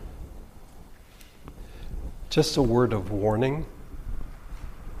just a word of warning,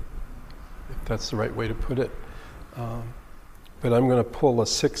 if that's the right way to put it. But I'm going to pull a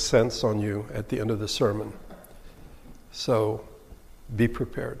sixth sense on you at the end of the sermon. So be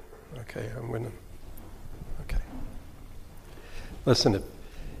prepared. Okay, okay. Listen,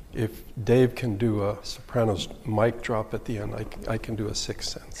 if Dave can do a soprano's mic drop at the end, I can do a sixth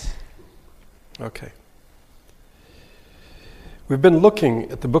sense. Okay. We've been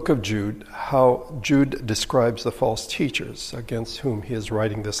looking at the book of Jude, how Jude describes the false teachers against whom he is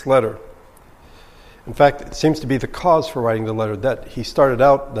writing this letter. In fact, it seems to be the cause for writing the letter that he started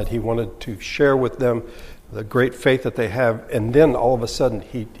out that he wanted to share with them the great faith that they have, and then all of a sudden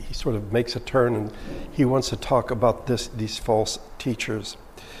he sort of makes a turn and he wants to talk about these false teachers.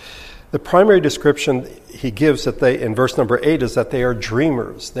 The primary description he gives that they, in verse number 8, is that they are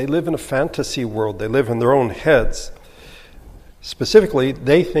dreamers. They live in a fantasy world. They live in their own heads. Specifically,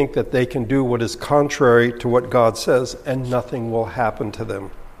 they think that they can do what is contrary to what God says, and nothing will happen to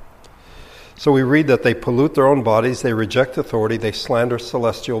them. So we read that they pollute their own bodies, they reject authority, they slander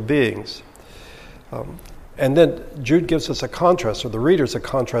celestial beings. And then Jude gives us a contrast, or the readers a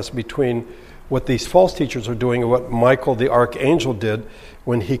contrast between what these false teachers are doing and what Michael the archangel did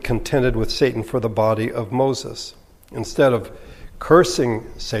when he contended with Satan for the body of Moses. Instead of cursing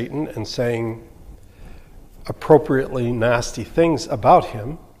Satan and saying appropriately nasty things about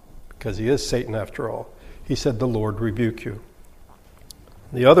him, because he is Satan after all, he said, "The Lord rebuke you."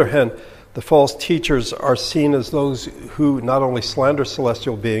 On the other hand, the false teachers are seen as those who not only slander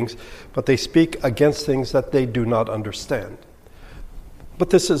celestial beings, but they speak against things that they do not understand. But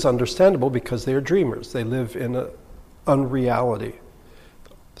this is understandable because they are dreamers. They live in an unreality,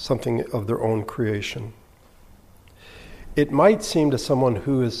 something of their own creation. It might seem to someone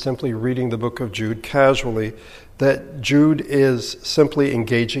who is simply reading the book of Jude casually that Jude is simply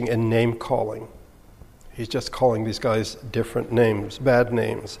engaging in name-calling. He's just calling these guys different names, bad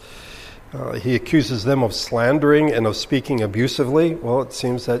names. He accuses them of slandering and of speaking abusively. Well, it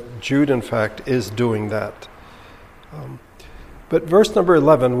seems that Jude, in fact, is doing that. But verse number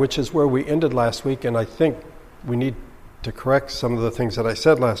 11, which is where we ended last week, and I think we need to correct some of the things that I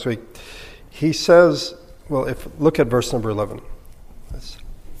said last week, he says, well, look at verse number 11. Let's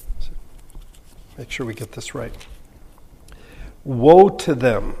make sure we get this right. Woe to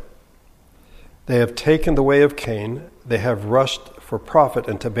them! They have taken the way of Cain. They have rushed for profit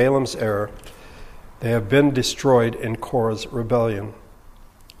into Balaam's error. They have been destroyed in Korah's rebellion.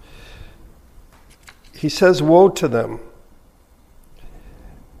 He says, woe to them.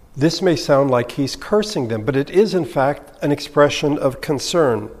 This may sound like he's cursing them, but it is in fact an expression of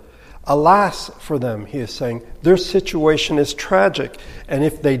concern. Alas for them, he is saying. Their situation is tragic, and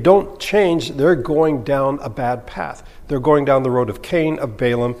if they don't change, they're going down a bad path. They're going down the road of Cain, of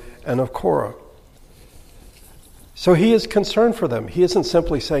Balaam, and of Korah. So he is concerned for them. He isn't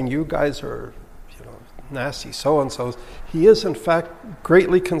simply saying, you guys are, nasty so-and-sos. He is, in fact,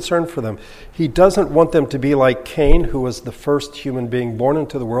 greatly concerned for them. He doesn't want them to be like Cain, who was the first human being born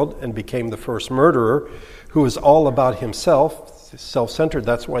into the world and became the first murderer, who was all about himself, self-centered.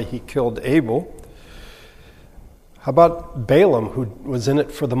 That's why he killed Abel. How about Balaam, who was in it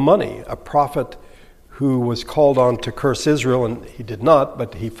for the money, a prophet who was called on to curse Israel, and he did not,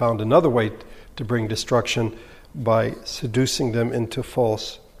 but he found another way to bring destruction by seducing them into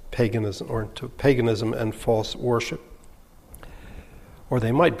false paganism, or into paganism and false worship. Or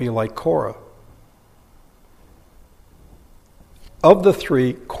they might be like Korah. Of the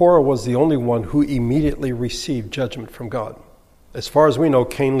three, Korah was the only one who immediately received judgment from God. As far as we know,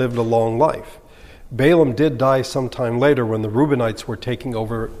 Cain lived a long life. Balaam did die sometime later when the Reubenites were taking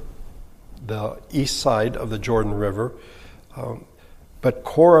over the east side of the Jordan River. But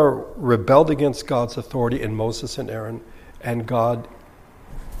Korah rebelled against God's authority in Moses and Aaron, and God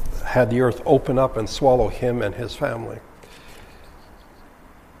had the earth open up and swallow him and his family.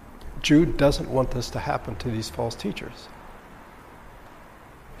 Jude doesn't want this to happen to these false teachers.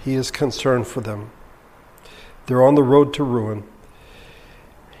 He is concerned for them. They're on the road to ruin.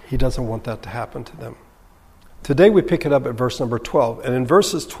 He doesn't want that to happen to them. Today we pick it up at verse number 12. And in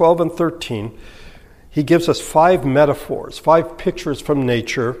verses 12 and 13, he gives us 5 metaphors, 5 pictures from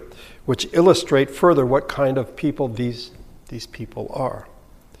nature, which illustrate further what kind of people these people are.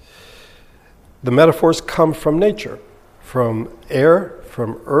 The metaphors come from nature, from air,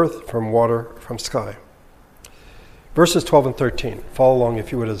 from earth, from water, from sky. Verses 12 and 13. Follow along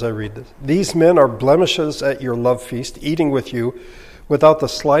if you would as I read this. These men are blemishes at your love feast, eating with you without the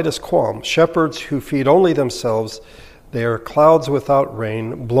slightest qualm. Shepherds who feed only themselves. They are clouds without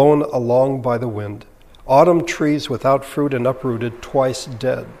rain, blown along by the wind. Autumn trees without fruit and uprooted, twice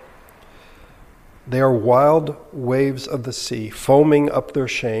dead. They are wild waves of the sea, foaming up their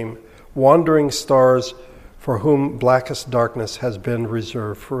shame, wandering stars for whom blackest darkness has been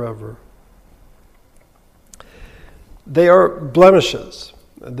reserved forever. They are blemishes.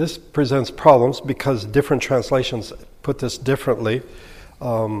 This presents problems because different translations put this differently.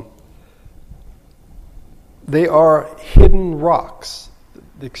 They are hidden rocks.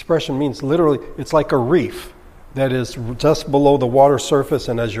 The expression means literally, it's like a reef that is just below the water surface,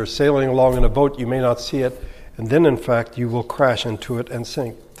 and as you're sailing along in a boat, you may not see it, and then in fact you will crash into it and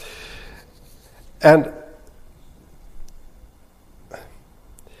sink. And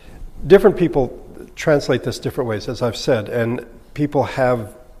different people translate this different ways, as I've said, and people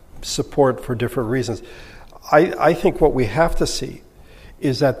have support for different reasons. I think what we have to see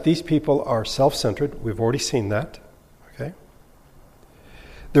is that these people are self-centered. We've already seen that. Okay?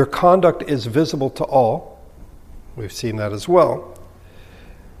 Their conduct is visible to all. We've seen that as well.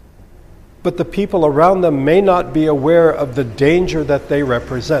 But the people around them may not be aware of the danger that they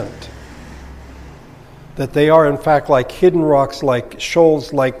represent. That they are, in fact, like hidden rocks, like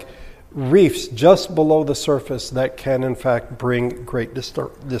shoals, like reefs just below the surface that can, in fact, bring great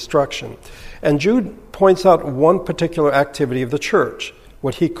destruction. And Jude points out one particular activity of the church,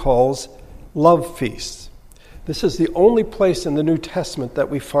 what he calls love feasts. This is the only place in the New Testament that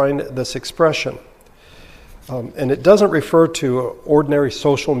we find this expression. And it doesn't refer to ordinary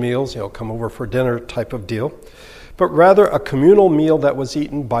social meals, come over for dinner type of deal, but rather a communal meal that was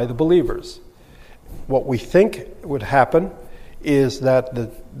eaten by the believers. What we think would happen is that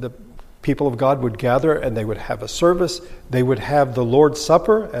the people of God would gather and they would have a service. They would have the Lord's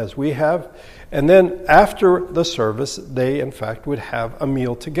Supper, as we have. And then after the service, they, in fact, would have a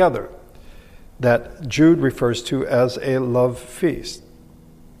meal together that Jude refers to as a love feast.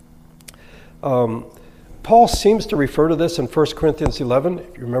 Paul seems to refer to this in 1 Corinthians 11.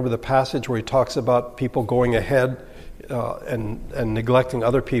 If you remember the passage where he talks about people going ahead and neglecting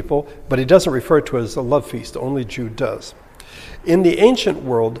other people, but he doesn't refer to it as a love feast. Only Jude does. In the ancient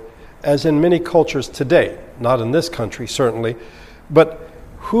world, as in many cultures today, not in this country certainly, but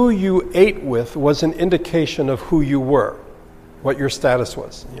who you ate with was an indication of who you were, what your status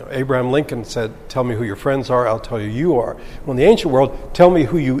was. Abraham Lincoln said, "Tell me who your friends are, I'll tell you you are." Well, in the ancient world, tell me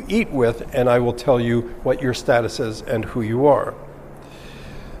who you eat with, and I will tell you what your status is and who you are.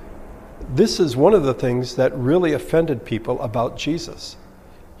 This is one of the things that really offended people about Jesus.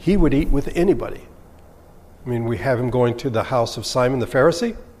 He would eat with anybody. We have him going to the house of Simon the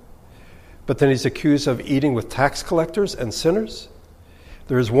Pharisee, but then he's accused of eating with tax collectors and sinners.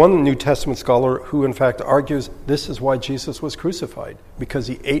 There is one New Testament scholar who, in fact, argues this is why Jesus was crucified, because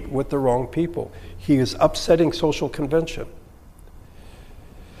he ate with the wrong people. He is upsetting social convention.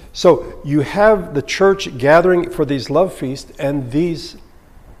 So you have the church gathering for these love feasts, and these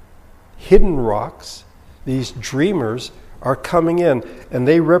hidden rocks, these dreamers, are coming in, and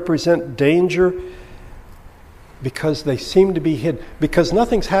they represent danger because they seem to be hidden, because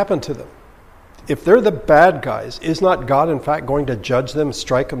nothing's happened to them. If they're the bad guys, is not God, in fact, going to judge them,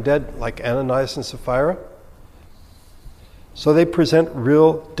 strike them dead like Ananias and Sapphira? So they present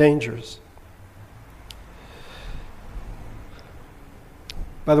real dangers.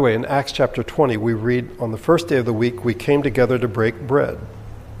 By the way, in Acts chapter 20, we read, "On the first day of the week, we came together to break bread."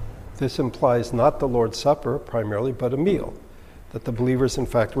 This implies not the Lord's Supper primarily, but a meal, that the believers, in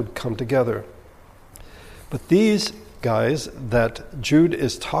fact, would come together. But these guys that Jude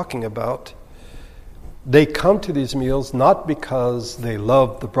is talking about, they come to these meals not because they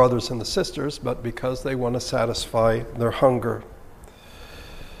love the brothers and the sisters, but because they want to satisfy their hunger.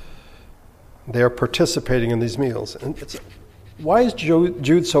 They are participating in these meals. And why is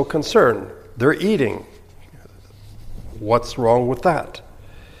Jude so concerned? They're eating. What's wrong with that?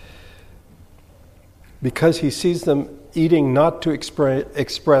 Because he sees them eating not to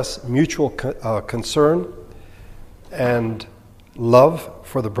express mutual concern and love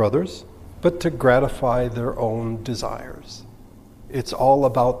for the brothers, but to gratify their own desires. It's all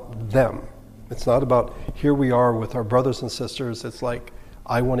about them. It's not about, here we are with our brothers and sisters. It's like,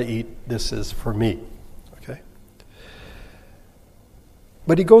 I want to eat, this is for me. Okay?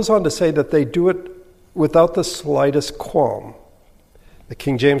 But he goes on to say that they do it without the slightest qualm. The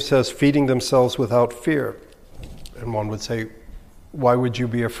King James says, feeding themselves without fear. And one would say, why would you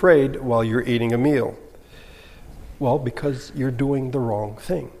be afraid while you're eating a meal? Well, because you're doing the wrong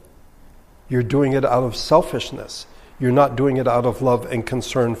thing. You're doing it out of selfishness. You're not doing it out of love and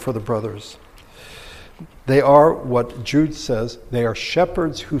concern for the brothers. They are what Jude says, they are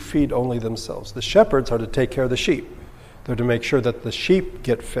shepherds who feed only themselves. The shepherds are to take care of the sheep. They're to make sure that the sheep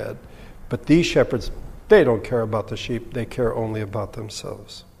get fed. But these shepherds, they don't care about the sheep. They care only about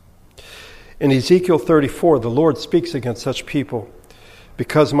themselves. In Ezekiel 34, the Lord speaks against such people.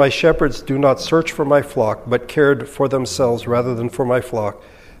 Because my shepherds do not search for my flock, but cared for themselves rather than for my flock,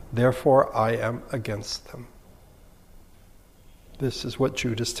 therefore I am against them. This is what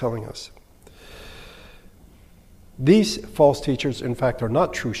Jude is telling us. These false teachers, in fact, are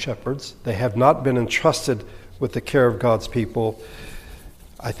not true shepherds. They have not been entrusted with the care of God's people.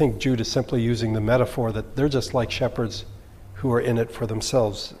 I think Jude is simply using the metaphor that they're just like shepherds who are in it for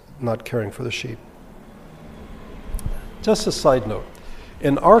themselves, not caring for the sheep. Just a side note.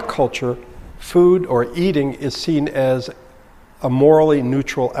 In our culture, food or eating is seen as a morally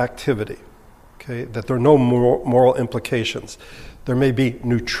neutral activity, okay? That there are no moral implications. There may be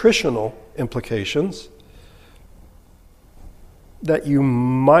nutritional implications that you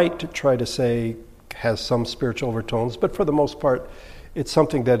might try to say has some spiritual overtones, but for the most part, it's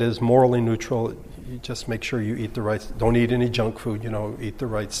something that is morally neutral. You just make sure you eat the right, don't eat any junk food, eat the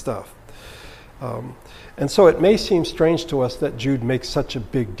right stuff. And so it may seem strange to us that Jude makes such a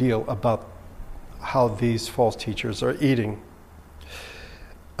big deal about how these false teachers are eating,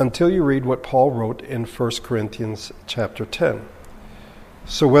 until you read what Paul wrote in 1 Corinthians chapter 10.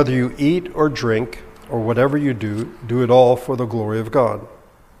 So whether you eat or drink or whatever you do, do it all for the glory of God.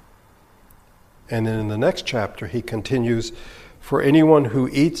 And then in the next chapter he continues, for anyone who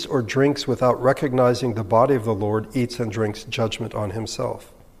eats or drinks without recognizing the body of the Lord eats and drinks judgment on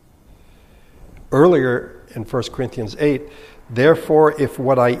himself. Earlier in 1 Corinthians 8, therefore if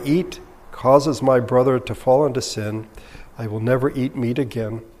what I eat causes my brother to fall into sin, I will never eat meat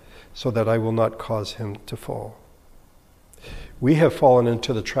again, so that I will not cause him to fall. We have fallen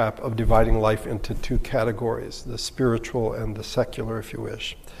into the trap of dividing life into two categories, the spiritual and the secular, if you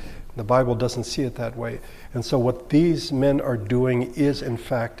wish. The Bible doesn't see it that way. And so what these men are doing is, in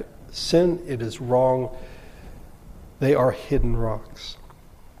fact, sin. It is wrong. They are hidden rocks.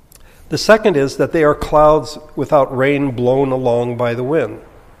 The second is that they are clouds without rain blown along by the wind.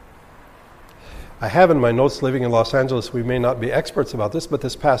 I have in my notes, living in Los Angeles, we may not be experts about this, but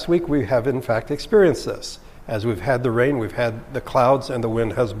this past week we have in fact experienced this. As we've had the rain, we've had the clouds, and the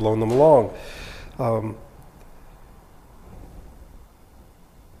wind has blown them along.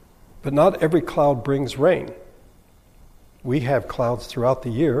 But not every cloud brings rain. We have clouds throughout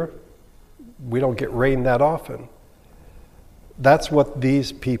the year. We don't get rain that often. That's what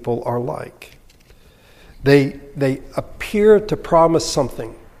these people are like. They appear to promise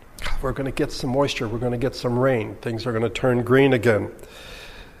something. We're going to get some moisture. We're going to get some rain. Things are going to turn green again.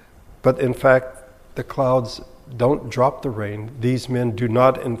 But in fact, the clouds don't drop the rain. These men do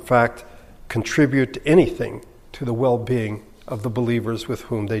not, in fact, contribute anything to the well-being of the believers with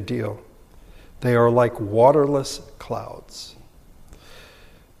whom they deal. They are like waterless clouds.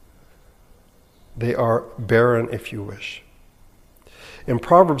 They are barren, if you wish. In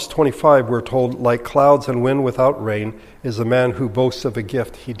Proverbs 25, we're told, like clouds and wind without rain is a man who boasts of a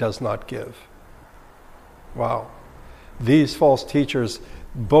gift he does not give. Wow. These false teachers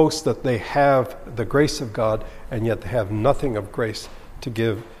boast that they have the grace of God, and yet they have nothing of grace to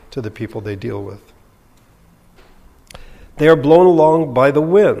give to the people they deal with. They are blown along by the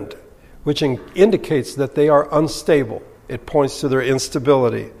wind, which indicates that they are unstable. It points to their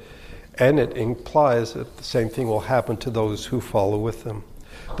instability. And it implies that the same thing will happen to those who follow with them.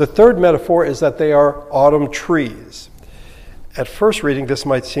 The third metaphor is that they are autumn trees. At first reading, this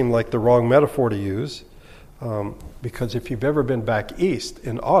might seem like the wrong metaphor to use, because if you've ever been back east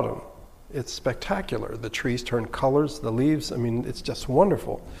in autumn, it's spectacular. The trees turn colors, the leaves, it's just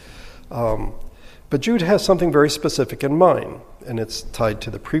wonderful. But Jude has something very specific in mind, and it's tied to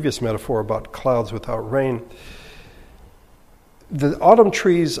the previous metaphor about clouds without rain. The autumn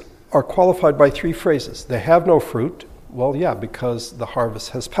trees are qualified by three phrases. They have no fruit. Well, yeah, because the harvest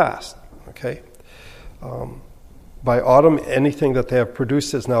has passed. Okay. By autumn, anything that they have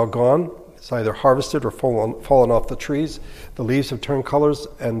produced is now gone. It's either harvested or fallen off the trees. The leaves have turned colors,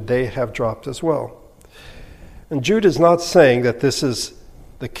 and they have dropped as well. And Jude is not saying that this is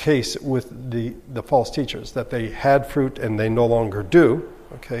the case with the false teachers, that they had fruit and they no longer do.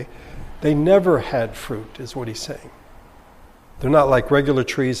 Okay. They never had fruit, is what he's saying. They're not like regular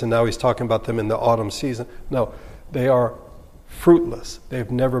trees, and now he's talking about them in the autumn season. No, they are fruitless.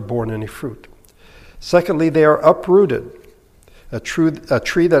 They've never borne any fruit. Secondly, they are uprooted. A tree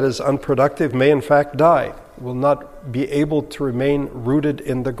that is unproductive may in fact die, will not be able to remain rooted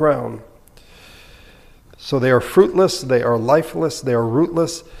in the ground. So they are fruitless, they are lifeless, they are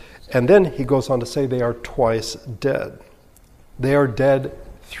rootless, and then he goes on to say they are twice dead. They are dead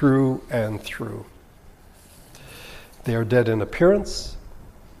through and through. They are dead in appearance,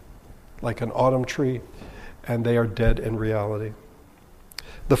 like an autumn tree, and they are dead in reality.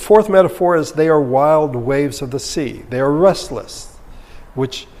 The fourth metaphor is they are wild waves of the sea. They are restless,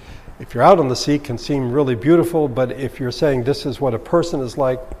 which, if you're out on the sea, can seem really beautiful, but if you're saying this is what a person is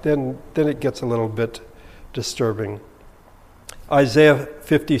like, then it gets a little bit disturbing. Isaiah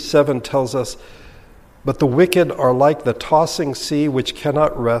 57 tells us, "But the wicked are like the tossing sea which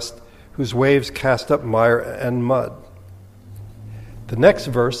cannot rest, whose waves cast up mire and mud." The next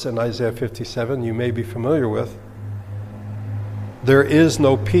verse in Isaiah 57 you may be familiar with. "There is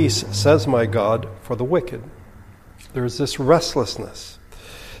no peace, says my God, for the wicked." There is this restlessness.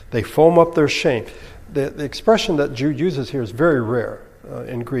 They foam up their shame. The expression that Jude uses here is very rare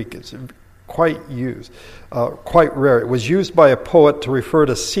in Greek. It's quite rare. It was used by a poet to refer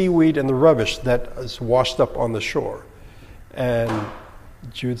to seaweed and the rubbish that is washed up on the shore. And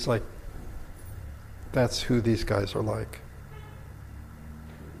Jude's like, that's who these guys are like.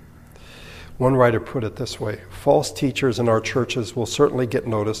 One writer put it this way: false teachers in our churches will certainly get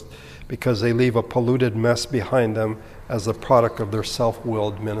noticed because they leave a polluted mess behind them as the product of their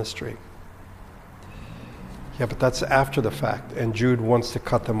self-willed ministry. Yeah, but that's after the fact, and Jude wants to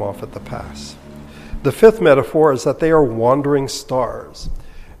cut them off at the pass. The fifth metaphor is that they are wandering stars.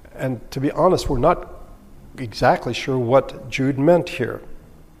 And to be honest, we're not exactly sure what Jude meant here.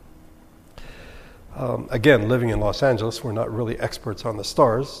 Again, living in Los Angeles, we're not really experts on the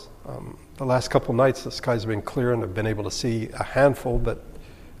stars. The last couple nights, the skies have been clear and I've been able to see a handful, but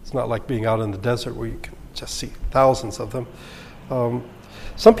it's not like being out in the desert where you can just see thousands of them.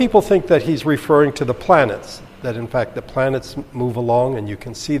 Some people think that he's referring to the planets, that in fact the planets move along and you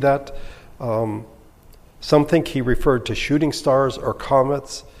can see that. Some think he referred to shooting stars or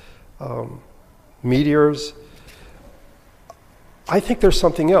comets, meteors. I think there's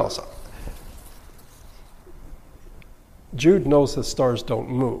something else. Jude knows that stars don't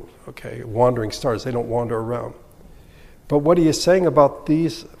move, okay? Wandering stars, they don't wander around. But what he is saying about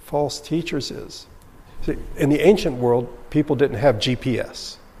these false teachers is, see, in the ancient world, people didn't have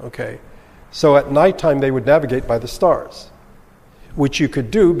GPS, okay? So at nighttime, they would navigate by the stars, which you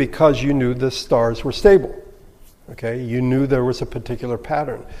could do because you knew the stars were stable, okay? You knew there was a particular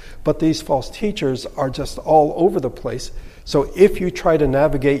pattern. But these false teachers are just all over the place. So if you try to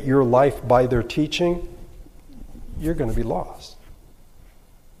navigate your life by their teaching, you're going to be lost.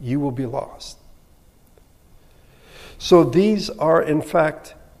 You will be lost. So these are, in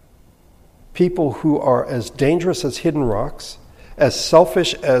fact, people who are as dangerous as hidden rocks, as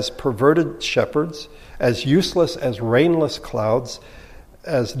selfish as perverted shepherds, as useless as rainless clouds,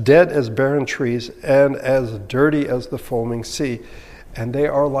 as dead as barren trees, and as dirty as the foaming sea. And they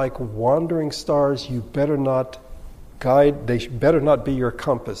are like wandering stars. You better not guide, they better not be your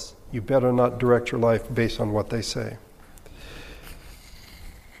compass. You better not direct your life based on what they say.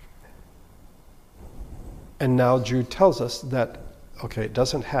 And now Jude tells us that, okay, it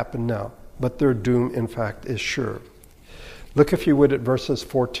doesn't happen now, but their doom, in fact, is sure. Look, if you would, at verses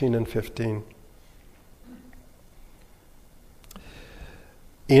 14 and 15.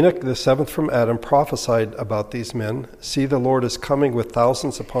 Enoch, the seventh from Adam, prophesied about these men. See, the Lord is coming with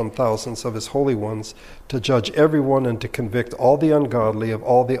thousands upon thousands of his holy ones to judge everyone and to convict all the ungodly of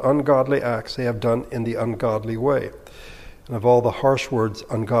all the ungodly acts they have done in the ungodly way, and of all the harsh words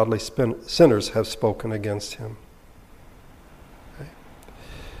ungodly sinners have spoken against him. Okay.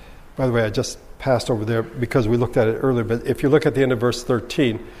 By the way, I just passed over there because we looked at it earlier, but if you look at the end of verse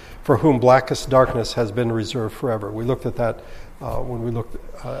 13, for whom blackest darkness has been reserved forever. We looked at that when we looked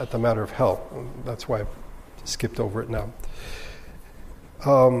at the matter of hell. That's why I skipped over it now.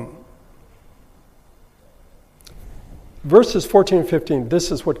 Verses 14 and 15,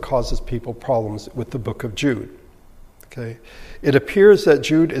 this is what causes people problems with the book of Jude. Okay? It appears that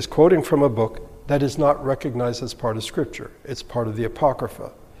Jude is quoting from a book that is not recognized as part of Scripture. It's part of the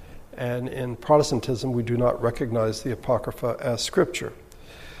Apocrypha. And in Protestantism, we do not recognize the Apocrypha as Scripture.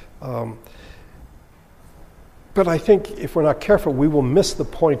 But I think if we're not careful, we will miss the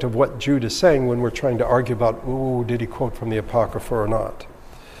point of what Jude is saying when we're trying to argue about, did he quote from the Apocrypha or not?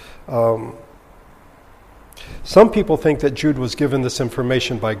 Some people think that Jude was given this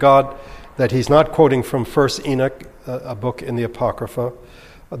information by God, that he's not quoting from 1 Enoch, a book in the Apocrypha,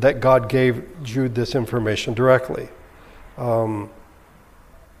 that God gave Jude this information directly.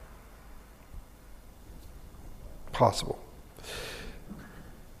 Possible.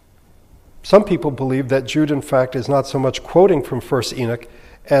 Some people believe that Jude, in fact, is not so much quoting from 1 Enoch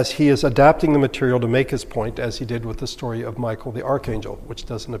as he is adapting the material to make his point, as he did with the story of Michael the archangel, which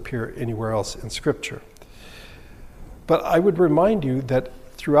doesn't appear anywhere else in Scripture. But I would remind you that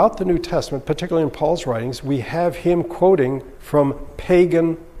throughout the New Testament, particularly in Paul's writings, we have him quoting from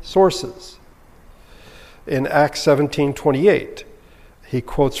pagan sources. In Acts 17:28, He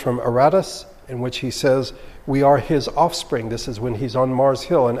quotes from Aratus, in which he says, we are his offspring. This is when he's on Mars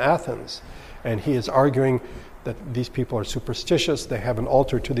Hill in Athens. And he is arguing that these people are superstitious. They have an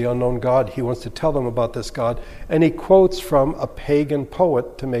altar to the unknown God. He wants to tell them about this God. And he quotes from a pagan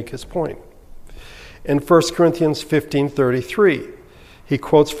poet to make his point. In 1 Corinthians 15:33, he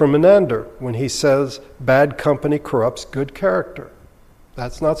quotes from Menander when he says, bad company corrupts good character.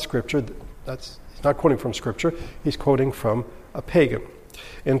 That's not Scripture. He's not quoting from Scripture. He's quoting from a pagan.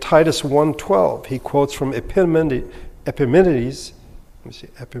 In Titus 1:12, he quotes from Epimenides.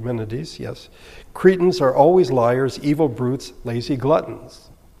 Epimenides, yes. Cretans are always liars, evil brutes, lazy gluttons.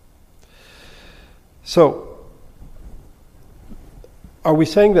 So, are we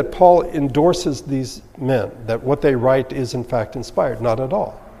saying that Paul endorses these men, that what they write is in fact inspired? Not at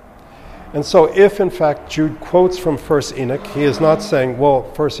all. And so if in fact Jude quotes from 1 Enoch, he is not saying, well,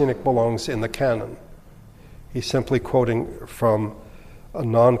 1 Enoch belongs in the canon. He's simply quoting from a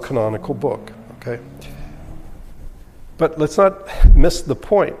non-canonical book, okay? But let's not miss the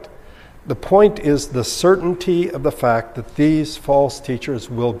point. The point is the certainty of the fact that these false teachers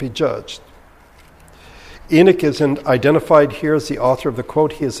will be judged. Enoch is identified here as the author of the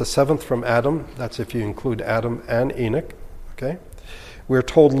quote. He is the seventh from Adam. That's if you include Adam and Enoch, okay? We're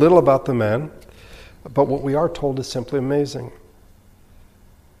told little about the man, but what we are told is simply amazing.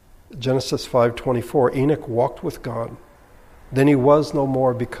 Genesis 5:24, Enoch walked with God. Then he was no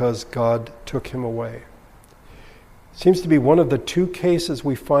more because God took him away. Seems to be one of the two cases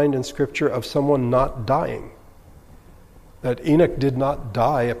we find in Scripture of someone not dying. That Enoch did not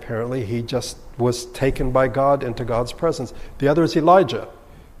die, apparently. He just was taken by God into God's presence. The other is Elijah,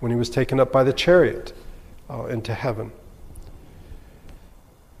 when he was taken up by the chariot into heaven.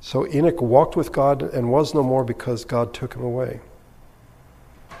 So Enoch walked with God and was no more because God took him away.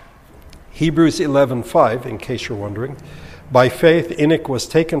 Hebrews 11:5, in case you're wondering. By faith Enoch was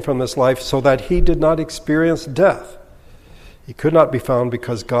taken from this life so that he did not experience death. He could not be found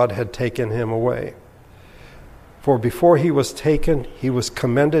because God had taken him away. For before he was taken, he was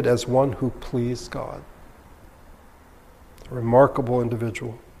commended as one who pleased God. A remarkable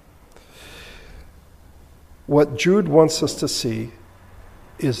individual. What Jude wants us to see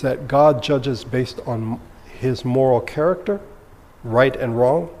is that God judges based on his moral character, right and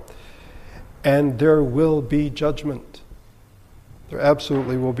wrong, and there will be judgment. There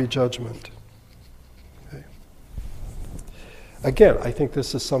absolutely will be judgment. Okay. Again, I think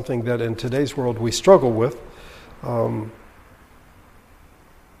this is something that in today's world we struggle with.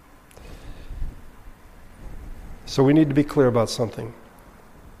 So we need to be clear about something.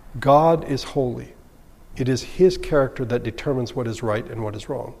 God is holy. It is his character that determines what is right and what is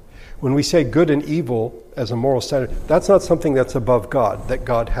wrong. When we say good and evil as a moral standard, that's not something that's above God, that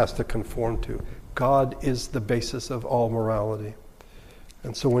God has to conform to. God is the basis of all morality.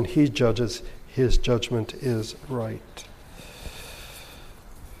 And so when he judges, his judgment is right.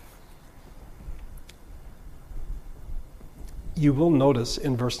 You will notice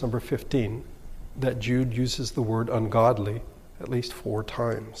in verse number 15 that Jude uses the word ungodly at least 4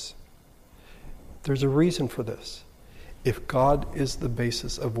 times. There's a reason for this. If God is the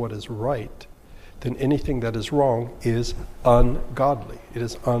basis of what is right, then anything that is wrong is ungodly. It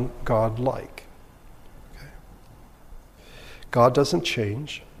is ungodlike. Okay? God doesn't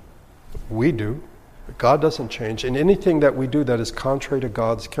change. We do. But God doesn't change. And anything that we do that is contrary to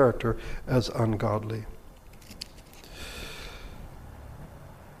God's character as ungodly.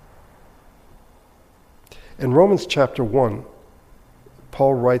 In Romans chapter 1,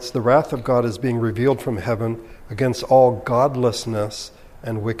 Paul writes, the wrath of God is being revealed from heaven against all godlessness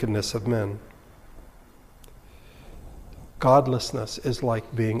and wickedness of men. Godlessness is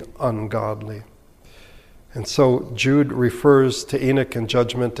like being ungodly. And so Jude refers to Enoch and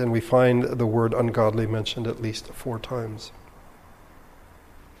judgment, and we find the word ungodly mentioned at least 4 times.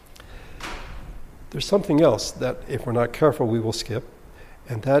 There's something else that, if we're not careful, we will skip,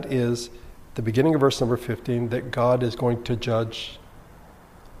 and that is the beginning of verse number 15, that God is going to judge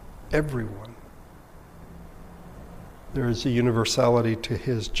everyone. There is a universality to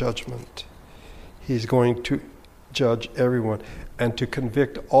his judgment. He's going to judge everyone and to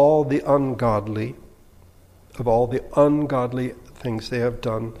convict all the ungodly of all the ungodly things they have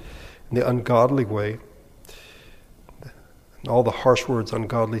done in the ungodly way, and all the harsh words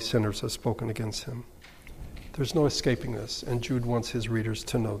ungodly sinners have spoken against him. There's no escaping this, and Jude wants his readers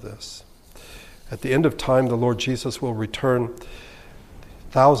to know this. At the end of time, the Lord Jesus will return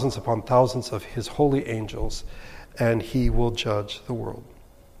thousands upon thousands of his holy angels, and he will judge the world.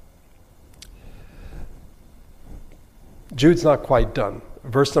 Jude's not quite done.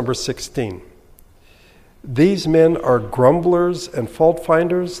 Verse number 16. These men are grumblers and fault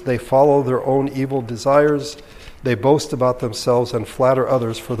finders. They follow their own evil desires. They boast about themselves and flatter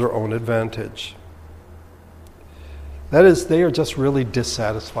others for their own advantage. That is, they are just really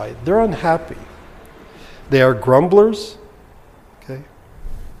dissatisfied. They're unhappy. They are grumblers. Okay?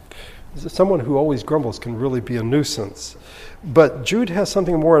 Someone who always grumbles can really be a nuisance. But Jude has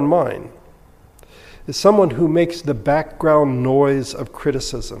something more in mind. It's someone who makes the background noise of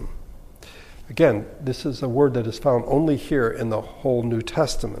criticism. Again, this is a word that is found only here in the whole New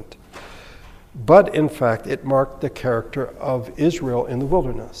Testament. But in fact, it marked the character of Israel in the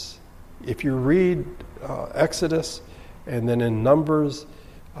wilderness. If you read Exodus and then in Numbers,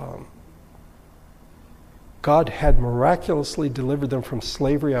 God had miraculously delivered them from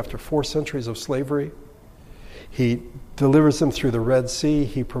slavery after 4 centuries of slavery. He delivers them through the Red Sea.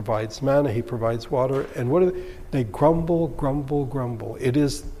 He provides manna. He provides water. And what do they grumble, grumble, grumble. It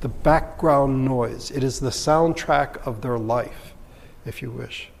is the background noise. It is the soundtrack of their life, if you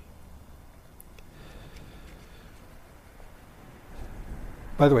wish.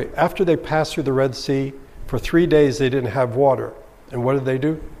 By the way, after they passed through the Red Sea, for 3 days they didn't have water. And what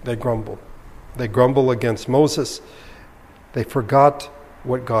did? They grumbled. They grumbled against Moses. They forgot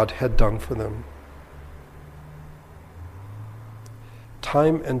what God had done for them.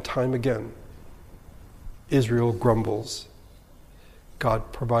 Time and time again, Israel grumbles.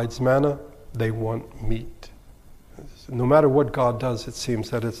 God provides manna, they want meat. No matter what God does, it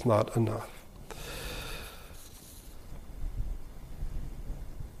seems that it's not enough.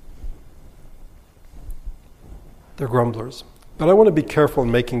 They're grumblers. But I want to be careful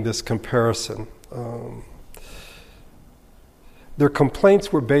in making this comparison. Their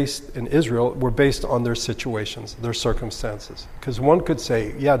complaints were based on their situations, their circumstances. Because one could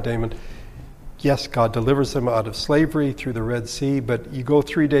say, yeah, Damon, yes, God delivers them out of slavery through the Red Sea, but you go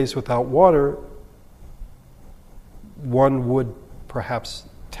 3 days without water, one would perhaps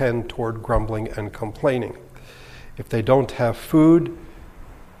tend toward grumbling and complaining. If they don't have food,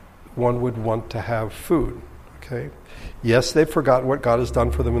 one would want to have food. Okay? Yes, they've forgotten what God has done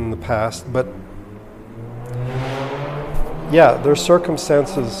for them in the past, but yeah, their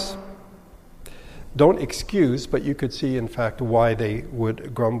circumstances don't excuse, but you could see, in fact, why they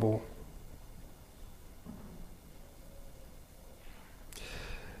would grumble.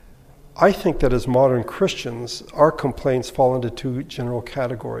 I think that as modern Christians, our complaints fall into 2 general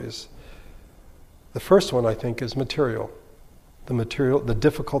categories. The first one, I think, is material. The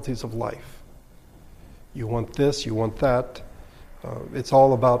difficulties of life. You want this, you want that. It's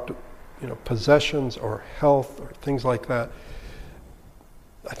all about possessions or health or things like that.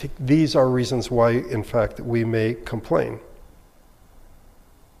 I think these are reasons why, in fact, we may complain.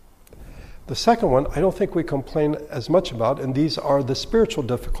 The second one, I don't think we complain as much about, and these are the spiritual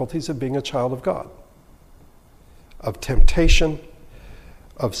difficulties of being a child of God, of temptation,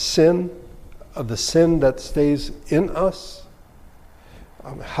 of sin, of the sin that stays in us.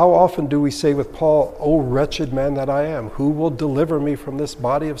 How often do we say with Paul, "O wretched man that I am, who will deliver me from this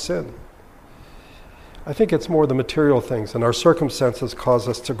body of sin?" I think it's more the material things, and our circumstances cause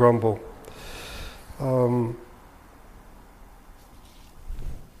us to grumble.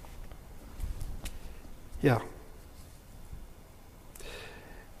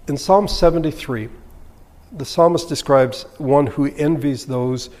 In Psalm 73, the psalmist describes one who envies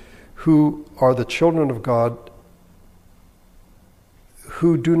those who are the children of God,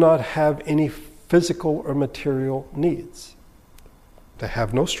 who do not have any physical or material needs. They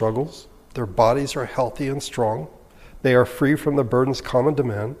have no struggles. Their bodies are healthy and strong. They are free from the burdens common to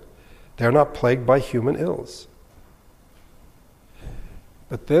man. They are not plagued by human ills.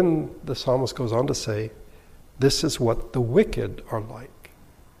 But then the psalmist goes on to say, this is what the wicked are like.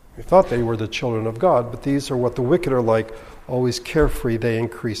 We thought they were the children of God, but these are what the wicked are like, always carefree, they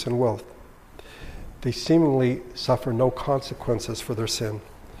increase in wealth. They seemingly suffer no consequences for their sin.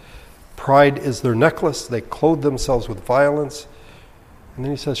 Pride is their necklace. They clothe themselves with violence. And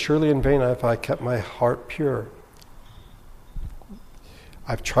then he says, surely in vain have I kept my heart pure.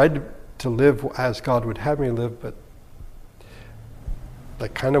 I've tried to live as God would have me live, but I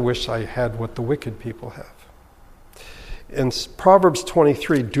kind of wish I had what the wicked people have. In Proverbs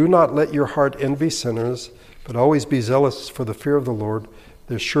 23, do not let your heart envy sinners, but always be zealous for the fear of the Lord.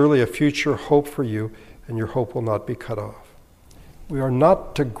 There's surely a future hope for you, and your hope will not be cut off. We are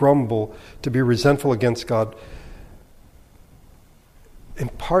not to grumble, to be resentful against God. In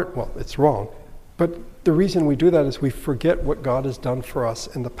part, it's wrong, but the reason we do that is we forget what God has done for us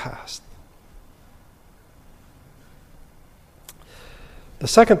in the past. The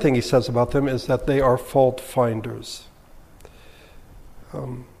second thing he says about them is that they are fault finders.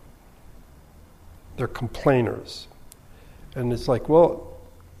 They're complainers. And it's like, well,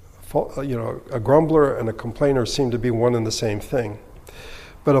 a grumbler and a complainer seem to be one and the same thing.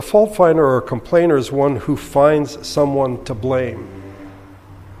 But a fault finder or a complainer is one who finds someone to blame.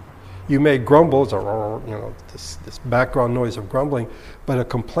 You may grumble, this background noise of grumbling, but a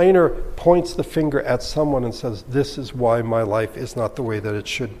complainer points the finger at someone and says, this is why my life is not the way that it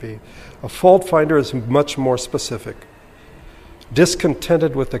should be. A fault finder is much more specific.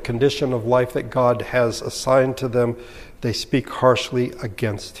 Discontented with the condition of life that God has assigned to them, they speak harshly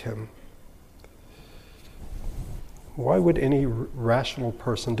against him. Why would any rational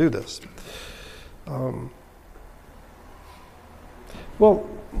person do this? Well,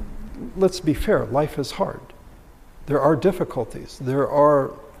 let's be fair. Life is hard. There are difficulties. There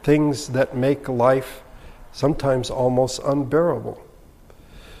are things that make life sometimes almost unbearable.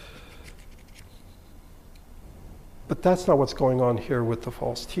 But that's not what's going on here with the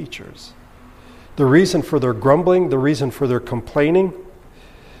false teachers. The reason for their grumbling, the reason for their complaining,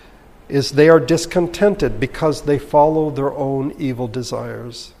 is they are discontented because they follow their own evil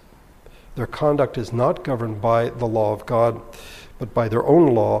desires. Their conduct is not governed by the law of God, but by their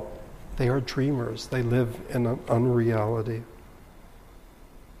own law. They are dreamers. They live in an unreality.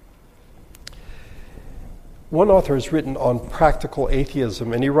 One author has written on practical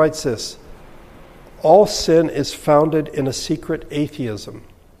atheism, and he writes this: all sin is founded in a secret atheism.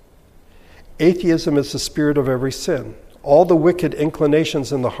 Atheism is the spirit of every sin. All the wicked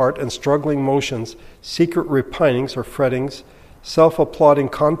inclinations in the heart and struggling motions, secret repinings or frettings, self-applauding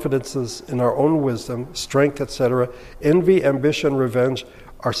confidences in our own wisdom, strength, etc., envy, ambition, revenge,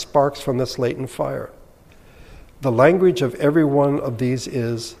 are sparks from this latent fire. The language of every one of these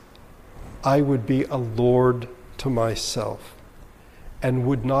is, I would be a lord to myself and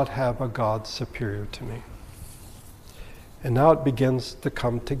would not have a God superior to me. And now it begins to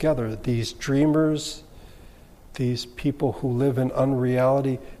come together. These dreamers, these people who live in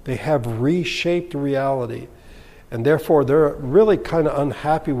unreality, they have reshaped reality. And therefore they're really kind of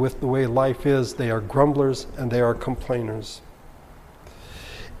unhappy with the way life is. They are grumblers and they are complainers.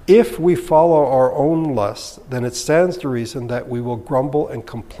 If we follow our own lusts, then it stands to reason that we will grumble and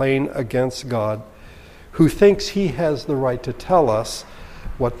complain against God, who thinks he has the right to tell us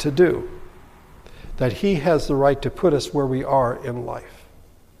what to do, that he has the right to put us where we are in life.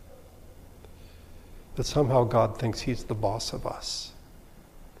 But somehow God thinks he's the boss of us.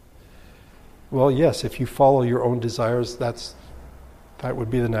 Well, yes, if you follow your own desires, that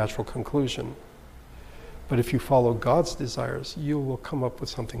would be the natural conclusion. But if you follow God's desires, you will come up with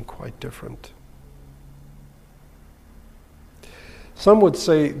something quite different. Some would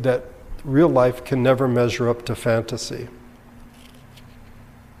say that real life can never measure up to fantasy.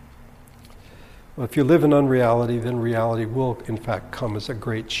 Well, if you live in unreality, then reality will, in fact, come as a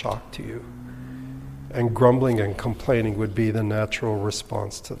great shock to you. And grumbling and complaining would be the natural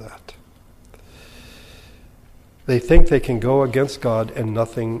response to that. They think they can go against God and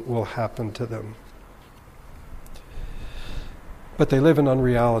nothing will happen to them. But they live in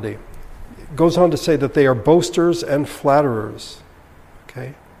unreality. It goes on to say that they are boasters and flatterers.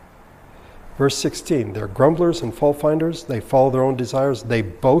 Okay? Verse 16, they're grumblers and fault finders. They follow their own desires. They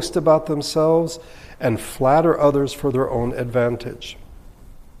boast about themselves and flatter others for their own advantage.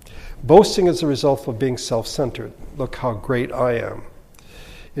 Boasting is the result of being self-centered. Look how great I am.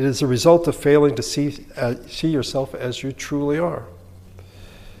 It is a result of failing to see yourself as you truly are.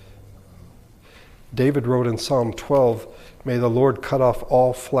 David wrote in Psalm 12, may the Lord cut off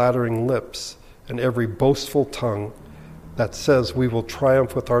all flattering lips and every boastful tongue that says we will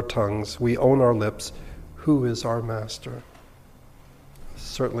triumph with our tongues, we own our lips, who is our master?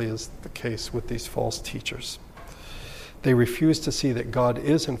 Certainly is the case with these false teachers. They refuse to see that God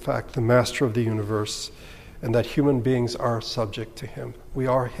is in fact the master of the universe and that human beings are subject to him. We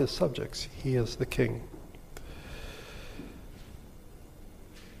are his subjects. He is the king.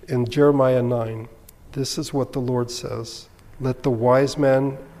 In Jeremiah 9, this is what the Lord says, Let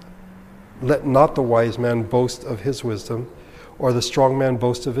not the wise man boast of his wisdom, or the strong man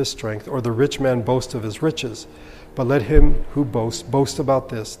boast of his strength, or the rich man boast of his riches. But let him who boasts boast about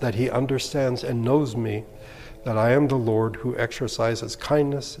this, that he understands and knows me, that I am the Lord who exercises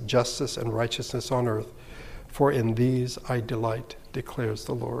kindness, justice, and righteousness on earth. For in these I delight, declares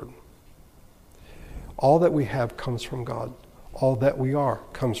the Lord. All that we have comes from God. All that we are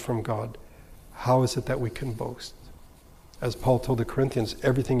comes from God. How is it that we can boast? As Paul told the Corinthians,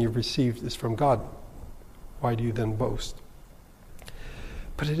 everything you've received is from God. Why do you then boast?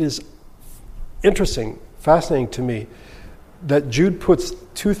 But it is interesting, fascinating to me, that Jude puts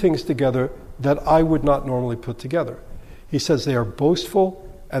two things together that I would not normally put together. He says they are boastful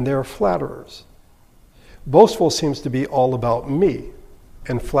and they are flatterers. Boastful seems to be all about me,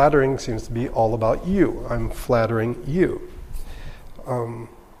 and flattering seems to be all about you. I'm flattering you.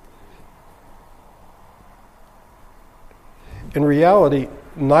 In reality,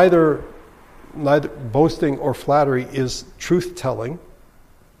 neither boasting or flattery is truth-telling.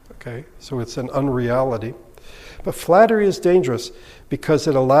 Okay, so it's an unreality. But flattery is dangerous because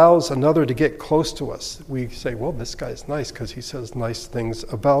it allows another to get close to us. We say, well, this guy's nice because he says nice things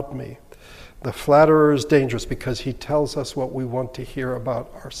about me. The flatterer is dangerous because he tells us what we want to hear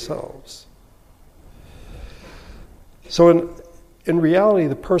about ourselves. So in reality,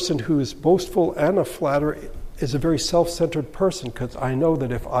 the person who is boastful and a flatterer is a very self-centered person, because I know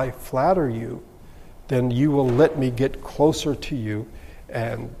that if I flatter you, then you will let me get closer to you,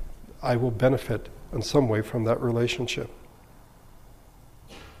 and I will benefit in some way from that relationship.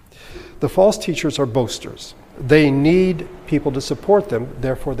 The false teachers are boasters. They need people to support them,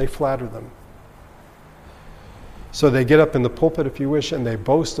 therefore they flatter them. So they get up in the pulpit, if you wish, and they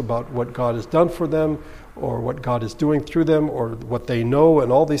boast about what God has done for them, or what God is doing through them, or what they know,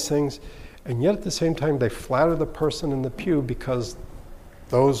 and all these things. And yet at the same time, they flatter the person in the pew because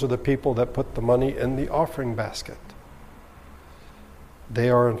those are the people that put the money in the offering basket. They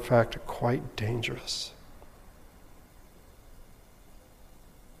are, in fact, quite dangerous.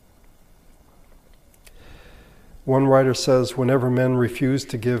 One writer says, whenever men refuse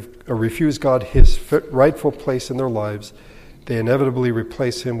God his rightful place in their lives, they inevitably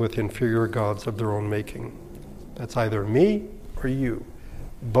replace him with inferior gods of their own making. That's either me or you.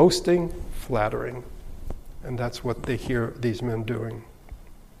 Boasting, flattering. And that's what they hear these men doing.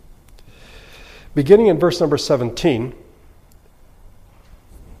 Beginning in verse number 17,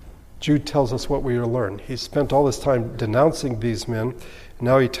 Jude tells us what we are to learn. He's spent all this time denouncing these men.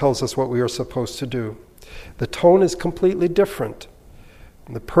 Now he tells us what we are supposed to do. The tone is completely different.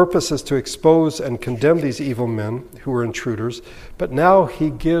 And the purpose is to expose and condemn these evil men who are intruders. But now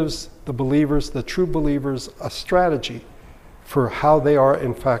he gives the believers, the true believers, a strategy for how they are,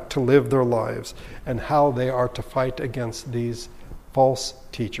 in fact, to live their lives and how they are to fight against these false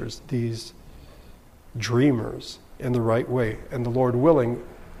teachers, these dreamers, in the right way. And the Lord willing,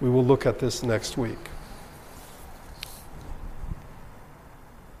 we will look at this next week.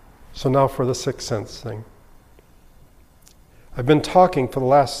 So now for the sixth sense thing. I've been talking for the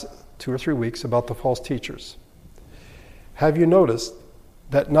last 2 or 3 weeks about the false teachers. Have you noticed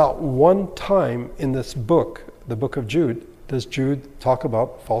that not one time in this book, the book of Jude, does Jude talk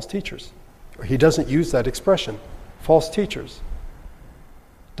about false teachers? Or he doesn't use that expression, false teachers.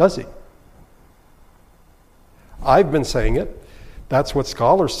 Does he? I've been saying it. That's what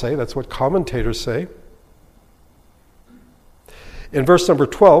scholars say. That's what commentators say. In verse number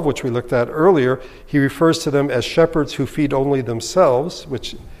 12, which we looked at earlier, he refers to them as shepherds who feed only themselves,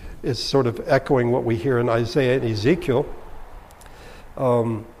 which is sort of echoing what we hear in Isaiah and Ezekiel.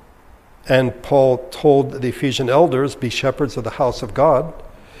 And Paul told the Ephesian elders, be shepherds of the house of God.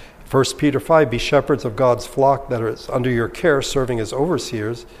 1 Peter 5, be shepherds of God's flock that is under your care, serving as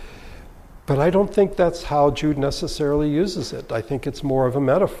overseers. But I don't think that's how Jude necessarily uses it. I think it's more of a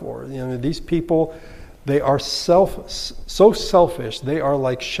metaphor. These people, they are so selfish. They are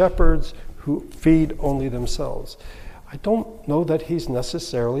like shepherds who feed only themselves. I don't know that he's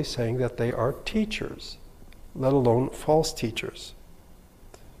necessarily saying that they are teachers, let alone false teachers.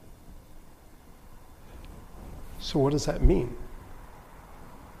 So what does that mean?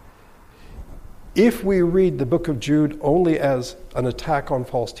 If we read the book of Jude only as an attack on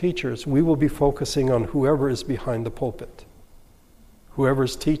false teachers, we will be focusing on whoever is behind the pulpit, whoever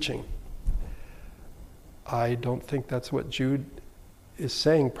is teaching. I don't think that's what Jude is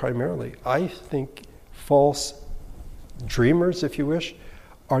saying primarily. I think false dreamers, if you wish,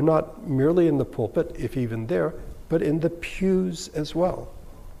 are not merely in the pulpit, if even there, but in the pews as well.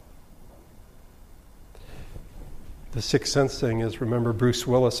 The sixth sense thing is, remember, Bruce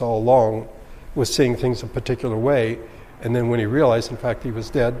Willis all along was seeing things a particular way, and then when he realized, in fact, he was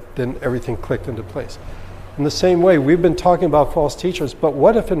dead, then everything clicked into place. In the same way, we've been talking about false teachers, but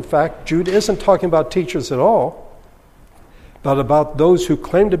what if, in fact, Jude isn't talking about teachers at all, but about those who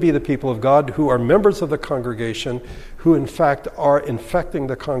claim to be the people of God, who are members of the congregation, who, in fact, are infecting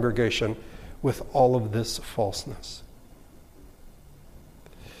the congregation with all of this falseness?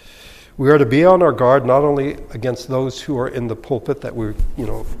 We are to be on our guard not only against those who are in the pulpit, that we,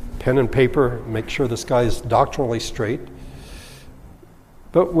 pen and paper, make sure this guy is doctrinally straight,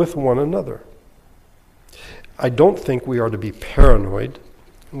 but with one another. I don't think we are to be paranoid.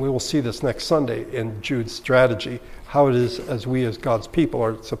 And we will see this next Sunday in Jude's strategy, how it is as we as God's people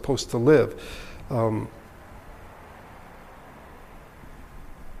are supposed to live.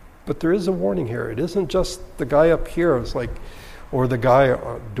 But there is a warning here. It isn't just the guy up here. It's like, or the guy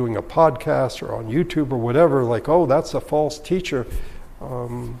doing a podcast or on YouTube or whatever, like, oh, that's a false teacher.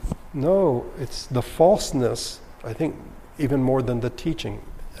 No, it's the falseness, I think, even more than the teaching.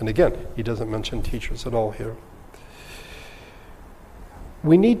 And again, he doesn't mention teachers at all here.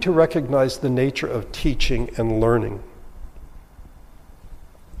 We need to recognize the nature of teaching and learning.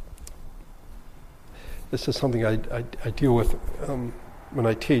 This is something I deal with when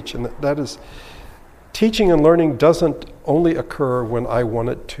I teach, and that is, teaching and learning doesn't only occur when I want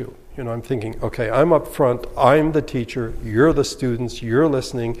it to. You know, I'm thinking, okay, I'm up front, I'm the teacher, you're the students, you're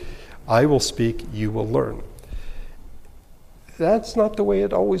listening, I will speak, you will learn. That's not the way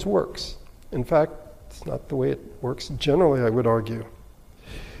it always works. In fact, it's not the way it works generally, I would argue.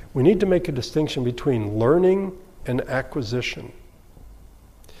 We need to make a distinction between learning and acquisition.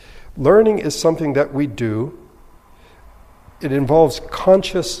 Learning is something that we do. It involves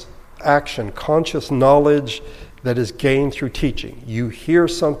conscious action, conscious knowledge that is gained through teaching. You hear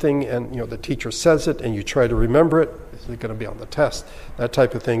something and the teacher says it and you try to remember it. Is it going to be on the test? That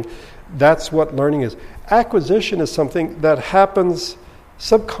type of thing. That's what learning is. Acquisition is something that happens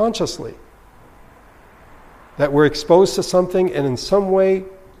subconsciously. That we're exposed to something and in some way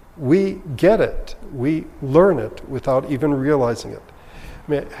we get it. We learn it without even realizing it.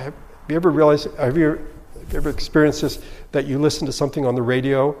 I mean, have you ever experienced this, that you listen to something on the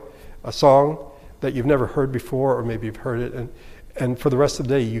radio, a song that you've never heard before, or maybe you've heard it, and for the rest of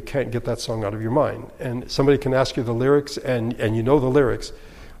the day you can't get that song out of your mind. And somebody can ask you the lyrics, and you know the lyrics,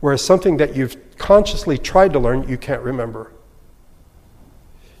 whereas something that you've consciously tried to learn, you can't remember.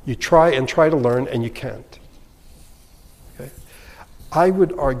 You try to learn, and you can't. Okay? I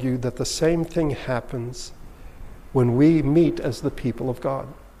would argue that the same thing happens when we meet as the people of God.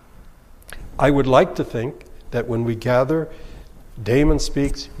 I would like to think that when we gather, Damon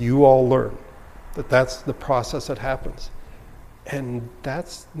speaks, you all learn. That's the process that happens. And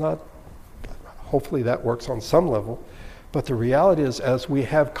that's not, hopefully that works on some level, but the reality is as we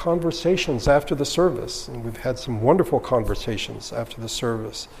have conversations after the service, and we've had some wonderful conversations after the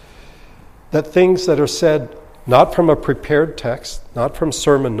service, that things that are said not from a prepared text, not from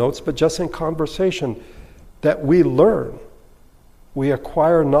sermon notes, but just in conversation, that we learn. We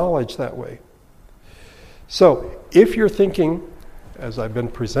acquire knowledge that way. So, if you're thinking, as I've been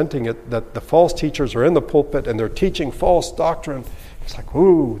presenting it, that the false teachers are in the pulpit and they're teaching false doctrine, it's like,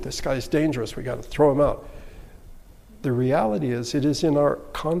 ooh, this guy's dangerous, we got to throw him out. The reality is, it is in our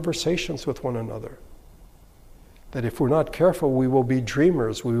conversations with one another that if we're not careful, we will be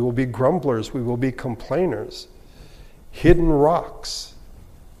dreamers, we will be grumblers, we will be complainers, hidden rocks,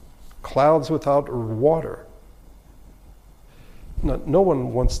 clouds without water. No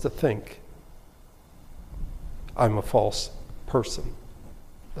one wants to think I'm a false person,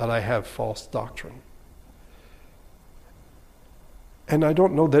 that I have false doctrine. And I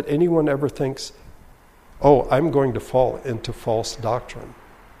don't know that anyone ever thinks, oh, I'm going to fall into false doctrine.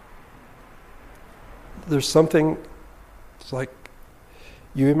 There's something, it's like,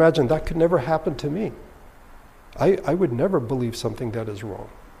 you imagine that could never happen to me. I would never believe something that is wrong.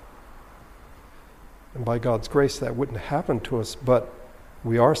 And by God's grace, that wouldn't happen to us, but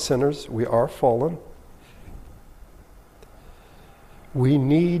we are sinners, we are fallen. We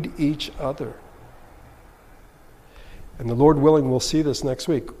need each other. And the Lord willing, we'll see this next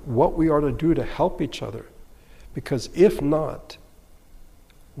week, what we are to do to help each other. Because if not,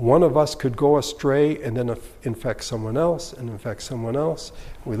 one of us could go astray and then infect someone else and infect someone else.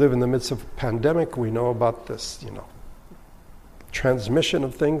 We live in the midst of a pandemic. We know about this, transmission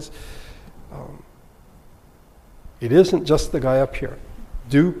of things. It isn't just the guy up here.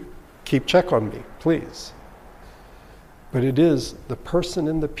 Do keep check on me, please. But it is the person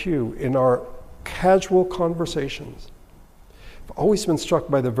in the pew in our casual conversations. I've always been struck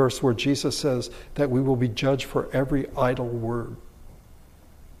by the verse where Jesus says that we will be judged for every idle word.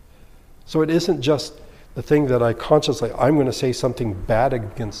 So it isn't just the thing that I consciously, I'm going to say something bad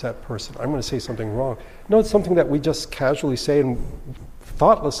against that person. I'm going to say something wrong. No, it's something that we just casually say and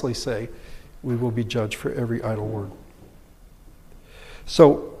thoughtlessly say. We will be judged for every idle word.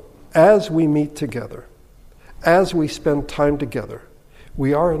 So, as we meet together, as we spend time together,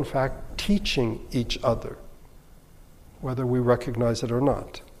 we are in fact teaching each other, whether we recognize it or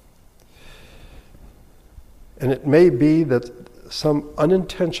not. And it may be that some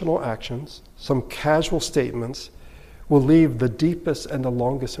unintentional actions, some casual statements, will leave the deepest and the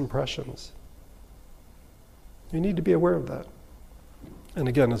longest impressions. You need to be aware of that. And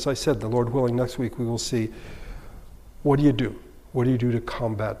again, as I said, the Lord willing, next week we will see, what do you do? What do you do to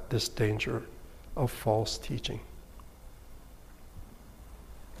combat this danger of false teaching?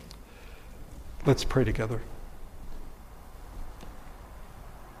 Let's pray together.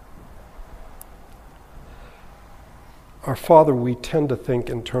 Our Father, we tend to think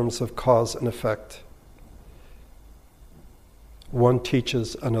in terms of cause and effect. One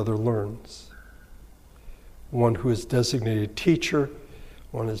teaches, another learns. One who is designated teacher,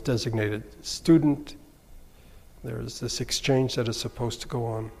 one is designated student. There's this exchange that is supposed to go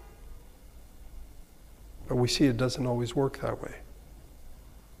on. But we see it doesn't always work that way.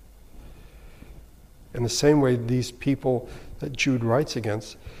 In the same way, these people that Jude writes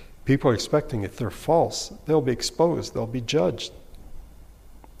against, people are expecting if they're false, they'll be exposed, they'll be judged.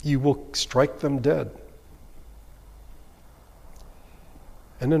 You will strike them dead.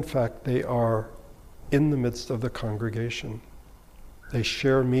 And in fact, they are in the midst of the congregation. They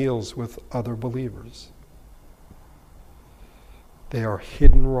share meals with other believers. They are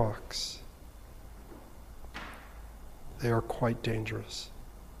hidden rocks. They are quite dangerous.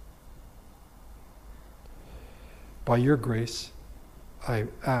 By your grace, I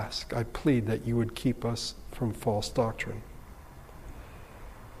plead that you would keep us from false doctrine.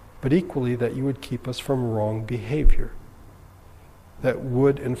 But equally, that you would keep us from wrong behavior that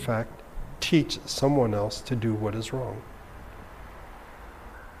would, in fact, teach someone else to do what is wrong.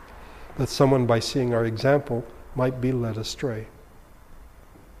 That someone, by seeing our example, might be led astray.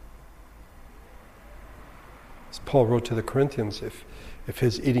 As Paul wrote to the Corinthians, if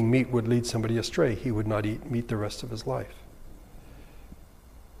his eating meat would lead somebody astray, he would not eat meat the rest of his life.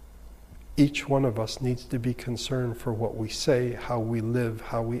 Each one of us needs to be concerned for what we say, how we live,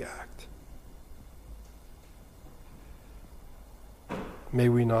 how we act. May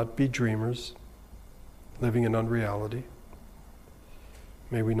we not be dreamers, living in unreality.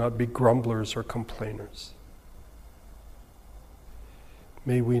 May we not be grumblers or complainers.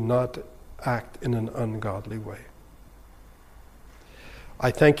 May we not act in an ungodly way.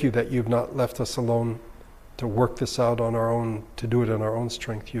 I thank you that you've not left us alone to work this out on our own, to do it in our own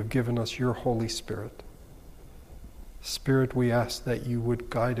strength. You've given us your Holy Spirit. Spirit, we ask that you would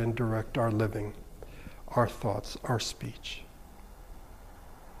guide and direct our living, our thoughts, our speech.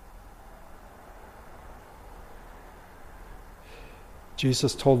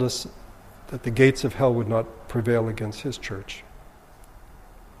 Jesus told us that the gates of hell would not prevail against his church.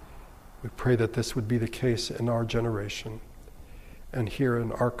 We pray that this would be the case in our generation and here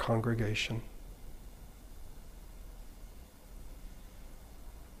in our congregation.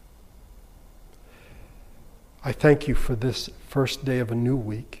 I thank you for this first day of a new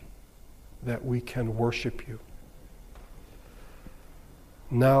week, that we can worship you.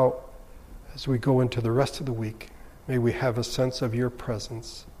 Now, as we go into the rest of the week, may we have a sense of your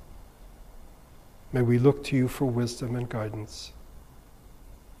presence. May we look to you for wisdom and guidance.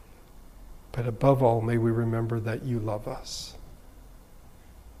 But above all, may we remember that you love us.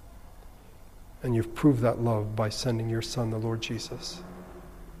 And you've proved that love by sending your Son, the Lord Jesus.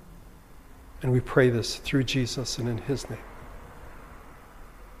 And we pray this through Jesus and in his name.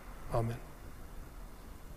 Amen.